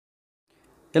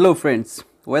Hello friends,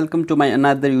 welcome to my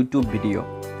another YouTube video.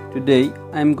 Today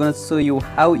I'm gonna show you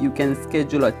how you can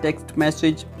schedule a text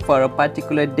message for a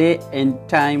particular day and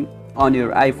time on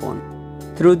your iPhone.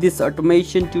 Through this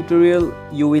automation tutorial,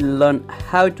 you will learn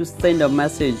how to send a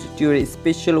message to your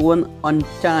special one on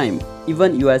time,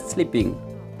 even you are sleeping.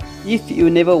 If you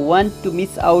never want to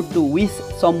miss out to wish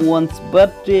someone's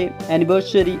birthday,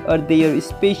 anniversary or their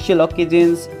special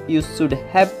occasions, you should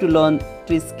have to learn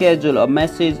to schedule a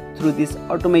message through this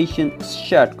automation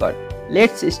shortcut.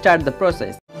 Let's start the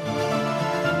process.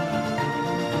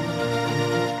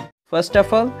 First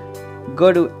of all,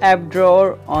 go to app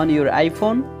drawer on your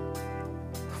iPhone,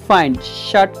 find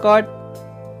shortcut,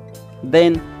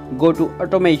 then go to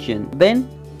automation, then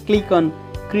click on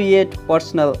create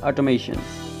personal automation.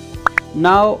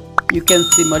 Now you can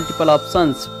see multiple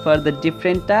options for the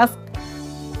different tasks.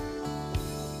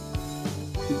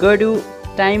 Go to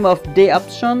time of day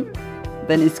option,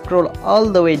 then scroll all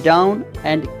the way down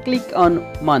and click on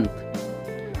month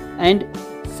and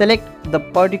select the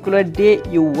particular day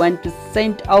you want to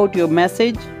send out your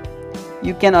message.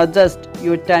 You can adjust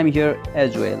your time here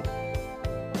as well.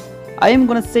 I am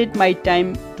gonna set my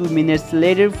time 2 minutes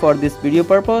later for this video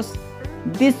purpose.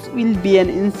 This will be an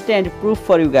instant proof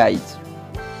for you guys.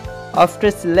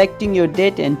 After selecting your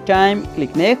date and time,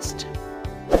 click next,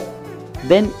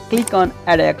 then click on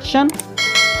add action.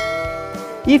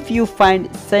 If you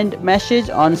find send message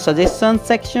on suggestion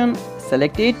section,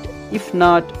 select it. If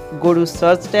not, go to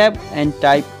search tab and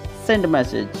type send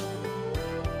message.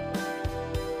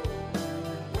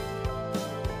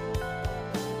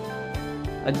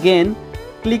 Again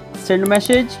click send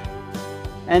message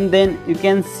and then you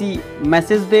can see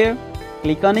message there.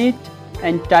 Click on it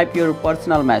and type your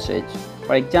personal message.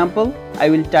 For example,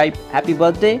 I will type happy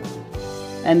birthday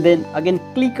and then again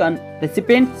click on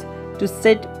recipients to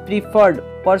set preferred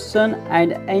person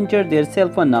and enter their cell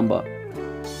phone number.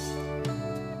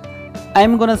 I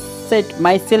am gonna set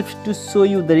myself to show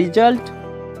you the result.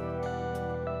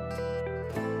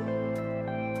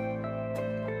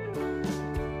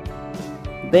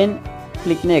 Then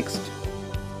click next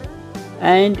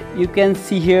and you can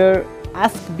see here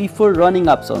ask before running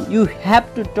option. You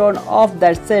have to turn off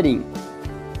that setting.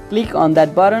 Click on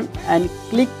that button and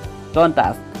click don't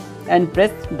ask and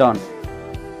press done.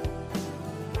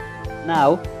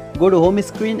 Now go to home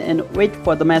screen and wait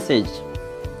for the message.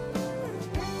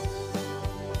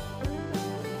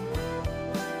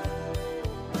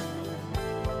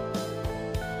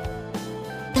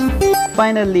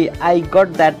 Finally, I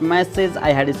got that message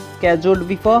I had scheduled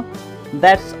before.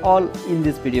 That's all in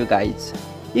this video guys.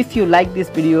 If you like this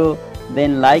video,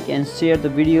 then like and share the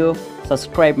video,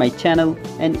 subscribe my channel,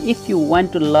 and if you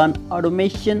want to learn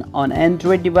automation on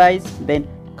Android device, then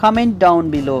comment down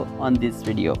below on this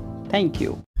video. Thank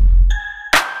you.